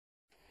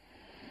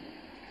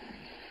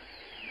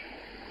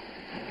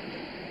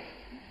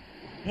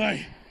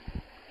I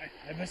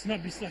must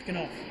not be slacking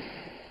off.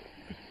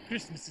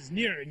 Christmas is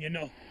nearing, you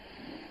know.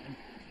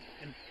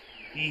 And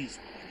he's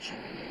watching.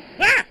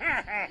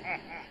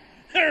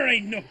 There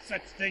ain't no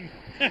such thing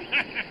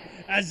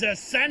as a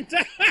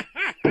Santa.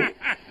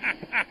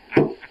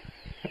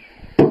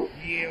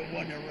 You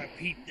wanna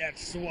repeat that,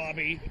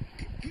 Swabby?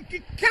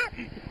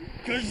 Captain,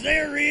 'cause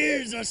there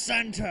is a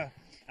Santa.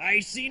 I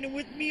seen him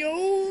with me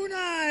own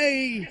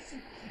eye.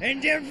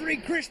 And every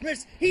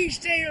Christmas he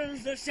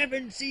sails the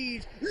seven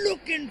seas,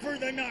 looking for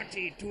the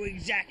naughty to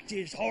exact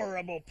his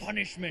horrible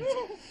punishment.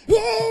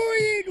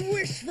 Oh, he'd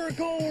wish for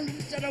gold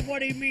instead of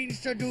what he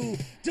means to do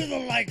to the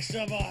likes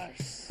of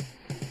us.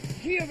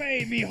 Give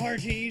a me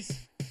hearties.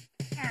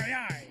 Aye,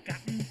 aye,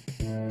 Captain.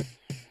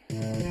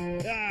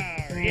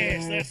 Ah,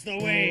 yes, that's the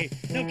way.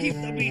 Now keep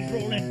the beat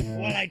rolling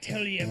while I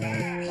tell you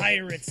about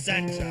Pirate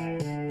Santa.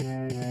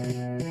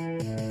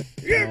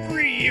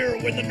 Every year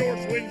when the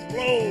north winds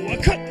blow, a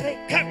cutthroat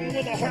captain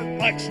with a heart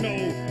like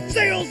snow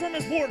sails from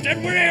his port,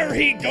 and where'er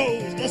he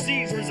goes, the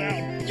seas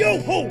resound. Yo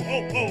ho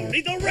ho ho!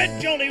 Neath the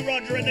red Jolly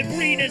Roger and the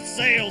greenest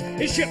sails,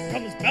 his ship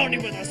comes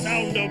bounding with a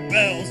sound of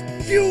bells.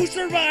 Few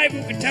survive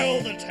who can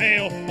tell the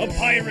tale of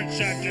Pirate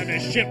Santa and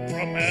his ship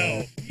from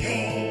hell. Yo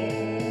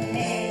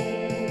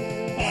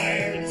ho!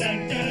 Pirate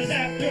Santa's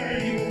after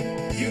you.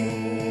 You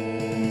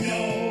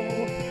know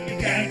you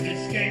can't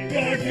escape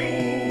your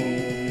doom.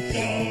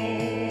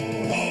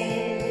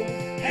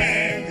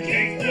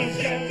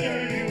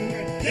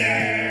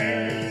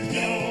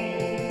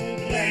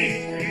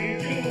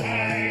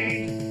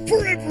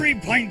 For every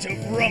pint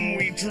of rum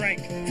we drank,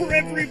 for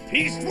every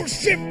peaceful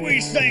ship we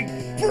sank,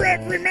 for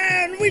every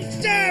man we've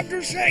stabbed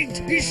or shanked,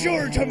 he's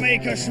sure to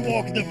make us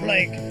walk the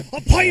plank.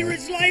 A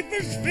pirate's life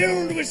is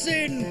filled with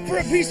sin. For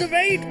a piece of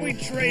eight we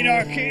trade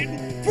our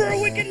kin. For our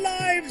wicked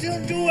lives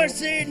he'll do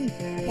us in.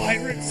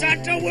 Pirate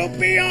Santa will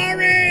be our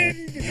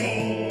end. Yo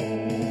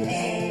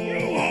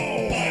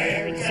ho,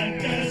 Pirate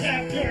Santa's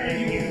after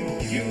you.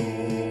 You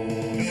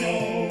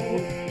know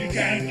you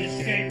can't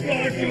escape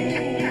your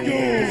doom.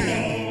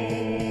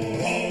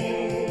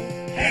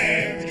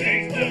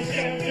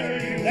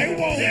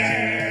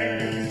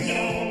 There's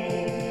no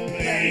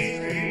place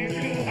for you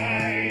to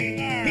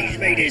hide. He's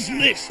made his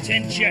list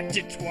and checked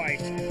it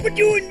twice, but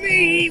you and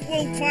me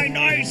won't find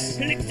ice.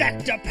 He'll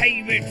exact a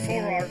payment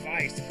for our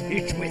vice.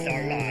 It's with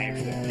our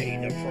lives we'll pay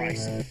the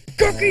price.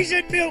 Cookies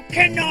and milk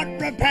cannot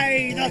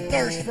repay the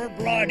thirst for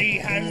blood he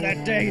has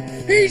that day.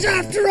 He's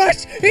after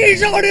us.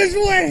 He's on his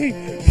way.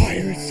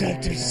 Pirate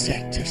Santa's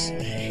set to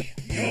slay.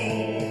 Yo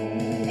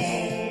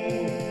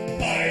ho,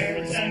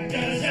 Pirate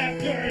Santa's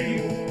after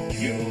you.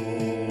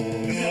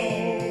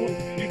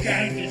 You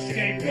can't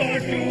escape your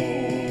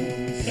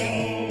doom. So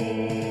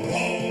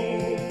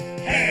ho,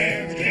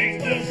 Heaven's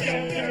gates will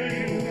shelter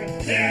you.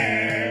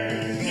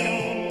 There's no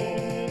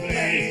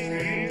place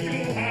for you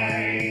to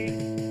hide.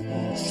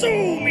 So,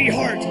 me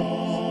heart,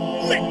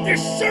 let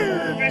this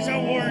serve as a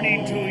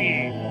warning to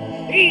ye.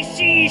 He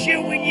sees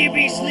you when ye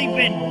be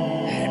sleeping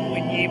and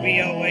when ye be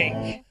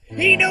awake.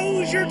 He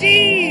knows your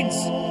deeds,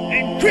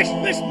 and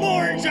Christmas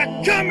morn's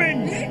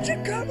a-comin'. It's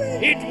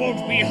a-comin'. It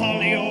won't be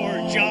holly or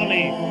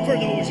jolly for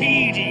those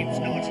he deems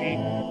naughty.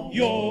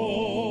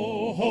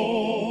 Yo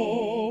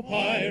ho,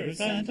 Pirate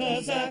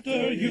Santa's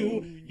after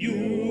you.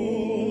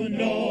 You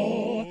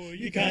know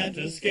you can't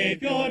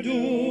escape your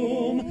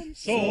doom.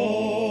 So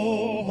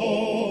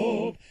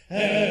hope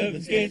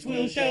Heaven's gates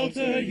will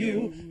shelter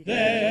you.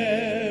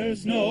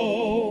 There's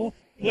no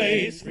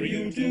place for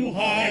you to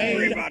hide.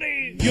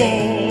 Everybody! Yo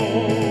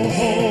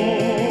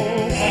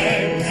ho,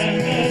 Pirate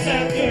Santa's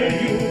after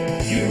you.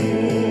 You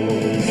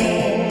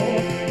know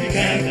you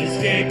can't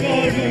escape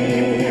your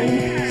doom.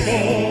 So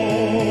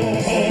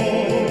ho,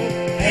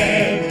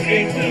 Heaven's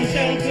gates will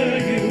shelter